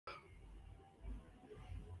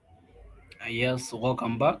Yes,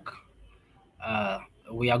 welcome back.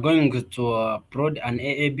 We are going to upload an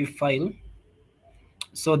AAB file.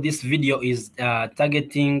 So this video is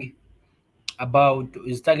targeting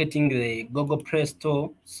the Google Play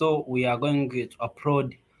Store. So we are going to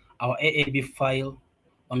upload our AAB file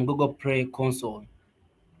on Google Play console.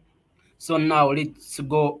 So now let's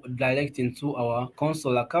go direct into our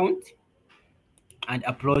console account and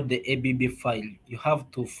upload the ABB file. You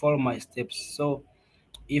have to follow my steps. So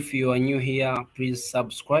if you are new here, please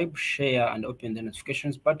subscribe, share, and open the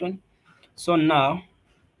notifications button. So now,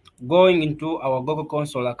 going into our Google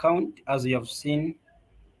Console account, as you have seen,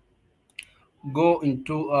 go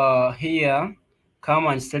into here, come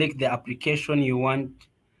and select the application you want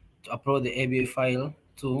to upload the AB file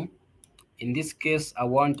to. In this case, I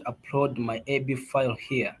want to upload my AB file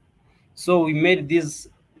here. So we made this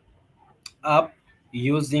app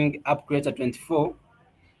using App Creator 24.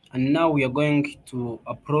 And now we are going to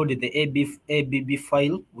upload the ABB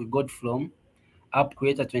file we got from App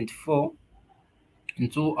Creator 24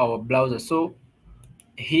 into our browser. So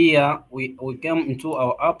here we come into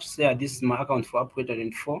our apps. Here, this is my account for App Creator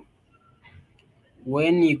 24.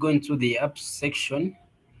 When you go into the apps section,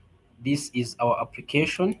 this is our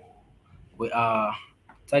application we are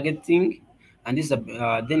targeting, and this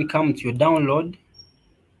then come to your download.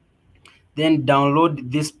 Then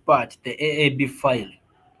download this part, the AAB file.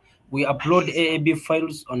 We upload AAB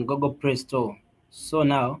files on Google Play Store. So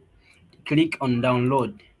now click on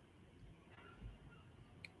download,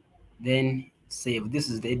 then save. This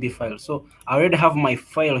is the AB file. So I already have my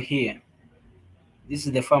file here. This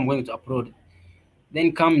is the file I'm going to upload.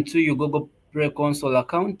 Then come to your Google Play console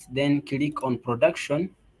account, then click on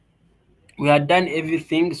production. We have done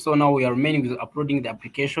everything, so now we are remaining with uploading the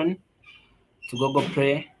application to Google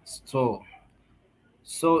Play Store.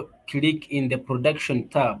 So click in the production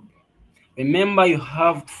tab. Remember, you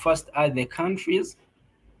have to first add the countries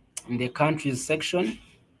in the countries section.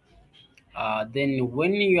 Then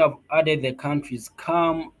when you have added the countries,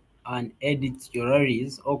 come and edit your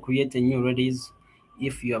release or create a new release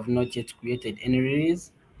if you have not yet created any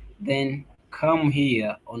release. Then come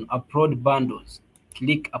here on upload bundles,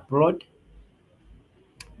 click upload,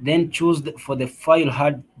 then choose for the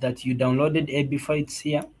file that you downloaded AB files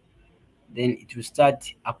here. Then it will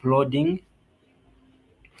start uploading.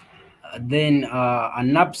 Then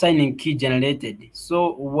an app signing key generated.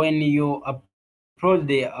 So when you upload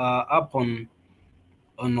the app on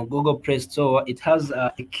Google Play Store, it has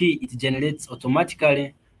a key it generates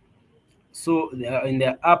automatically. So in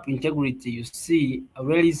the app integrity, you see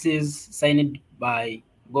releases signed by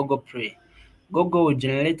Google Play. Google will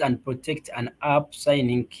generate and protect an app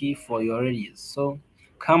signing key for your release. So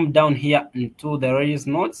come down here into the release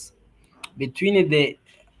notes. Between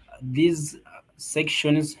these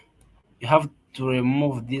sections, you have to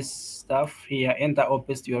remove this stuff here, enter or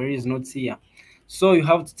paste your release notes here. So you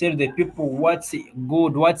have to tell the people what's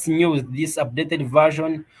good, what's new with this updated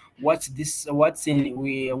version, what's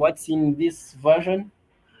in this version,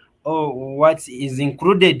 or what is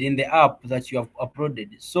included in the app that you have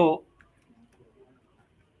uploaded. So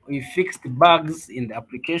we fixed bugs in the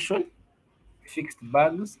application,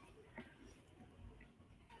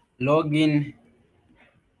 login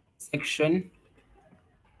section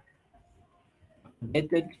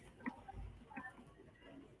updated.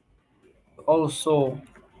 We also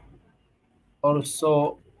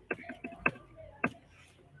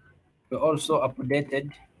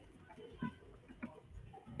updated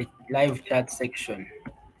the live chat section.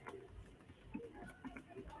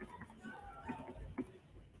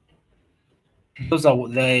 Those are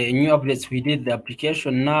the new updates we did the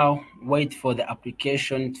application. Now wait for the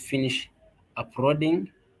application to finish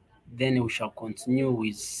uploading, then we shall continue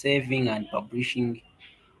with saving and publishing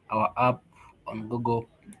our app on Google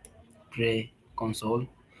Play console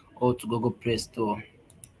or to Google Play Store.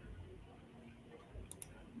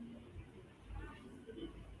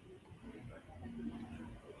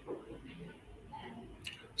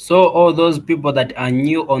 So all those people that are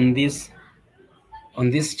new on this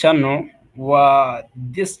channel,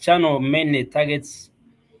 this channel mainly targets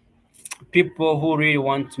people who really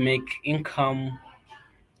want to make income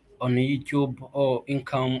on YouTube or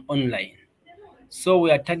income online. So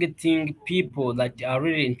we are targeting people that are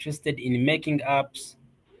really interested in making apps,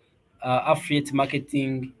 affiliate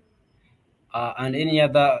marketing, and any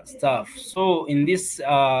other stuff. So in this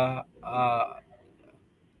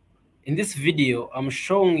video, I'm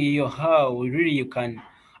showing you how really you can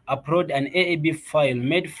upload an AAB file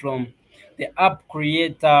made from the app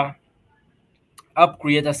creator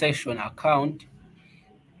section account,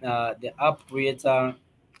 the app creator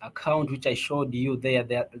account which I showed you there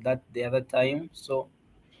that the other time. So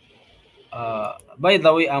By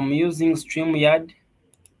the way, I'm using StreamYard.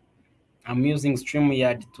 I'm using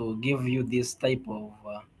StreamYard to give you this type of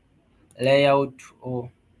layout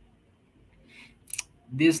or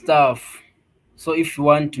this stuff. So if you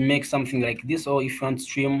want to make something like this, or if you want to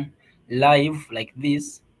stream live like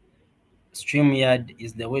this, StreamYard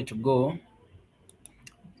is the way to go.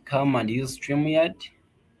 Come and use StreamYard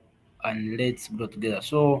and let's go together.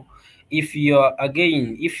 So if you're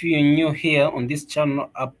new here on this channel,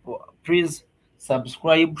 please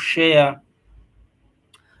subscribe, share,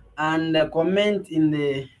 and comment in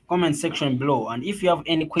the comment section below. And if you have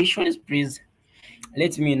any questions, please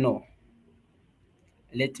let me know.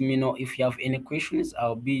 Let me know if you have any questions.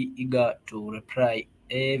 I'll be eager to reply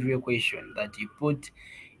every question that you put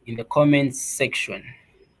in the comments section.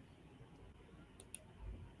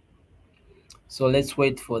 So let's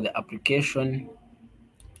wait for the application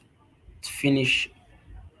to finish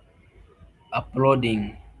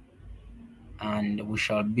uploading and we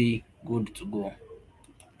shall be good to go.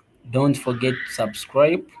 Don't forget to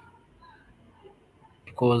subscribe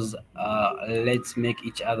because let's make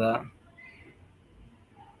each other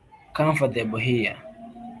comfortable here.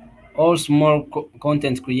 All small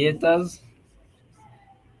content creators,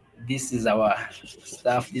 this is our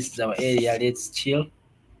stuff, this is our area. Let's chill,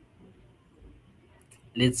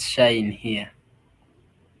 let's shine here.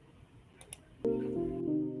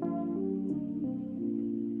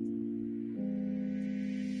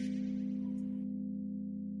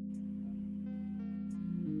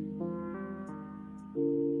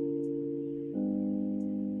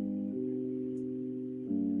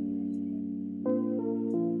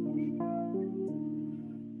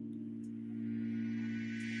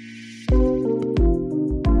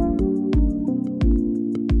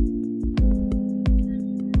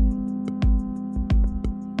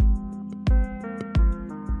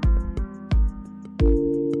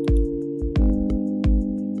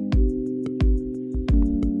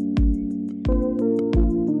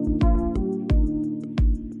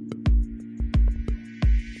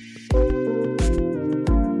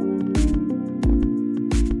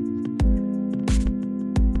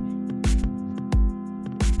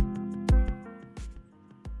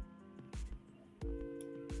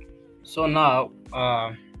 So now,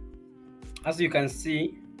 as you can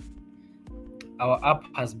see, our app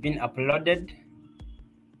has been uploaded.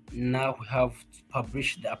 Now we have to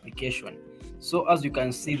publish the application. So as you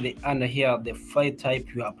can see under here, the file type,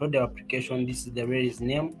 you upload the application. This is the release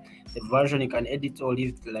name, the version. You can edit or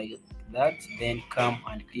leave it like that, then come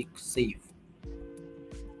and click save.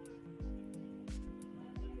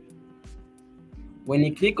 When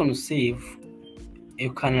you click on save,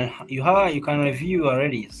 you can review your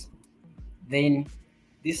release. Then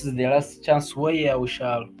this is the last chance where we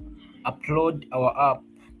shall upload our app.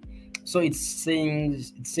 So it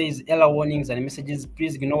says error warnings and messages.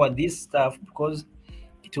 Please ignore this stuff because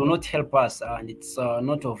it will not help us and it's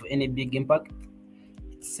not of any big impact.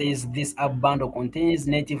 It says this app bundle contains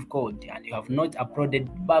native code and you have not uploaded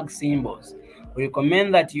bug symbols. We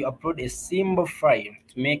recommend that you upload a symbol file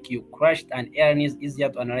to make your crashed and errors easier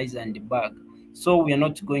to analyze and debug. So we are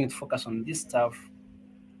not going to focus on this stuff.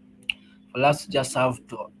 For us, just have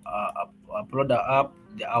to upload our app.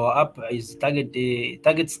 Our app is targets the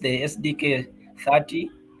SDK 30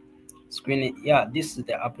 screen. Yeah, this is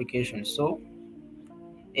the application. So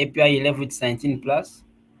API level it's 19 plus,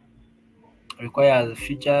 requires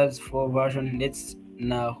features for version. Let's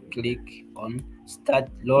now click on start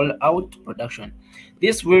rollout production.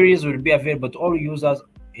 This release will be available to all users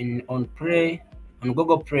on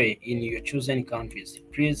Google Play in your chosen countries.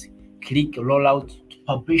 Please click rollout to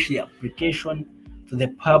publish the application to the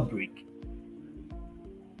public.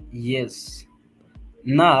 Yes,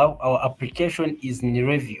 now our application is in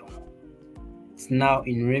review. It's now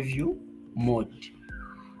in review mode.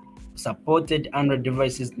 Supported Android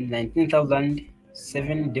devices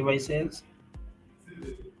 19,007 devices.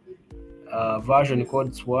 Version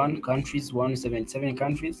codes 1 countries 177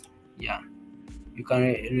 countries. Yeah, you can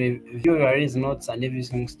review your release notes and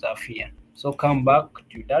everything stuff here. So come back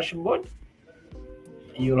to your dashboard.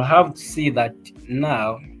 You'll have to see that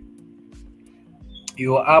now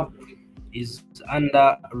your app is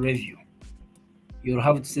under review. You'll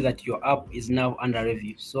have to see that your app is now under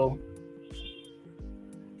review. So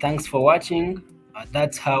thanks for watching.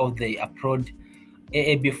 That's how they upload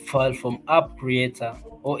AAB file from App Creator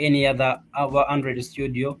or any other Android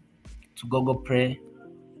Studio to Google Play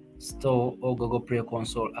Store or Google Play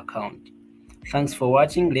Console account. Thanks for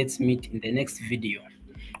watching. Let's meet in the next video.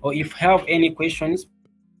 Or if you have any questions,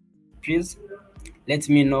 please let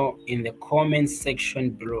me know in the comments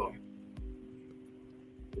section below.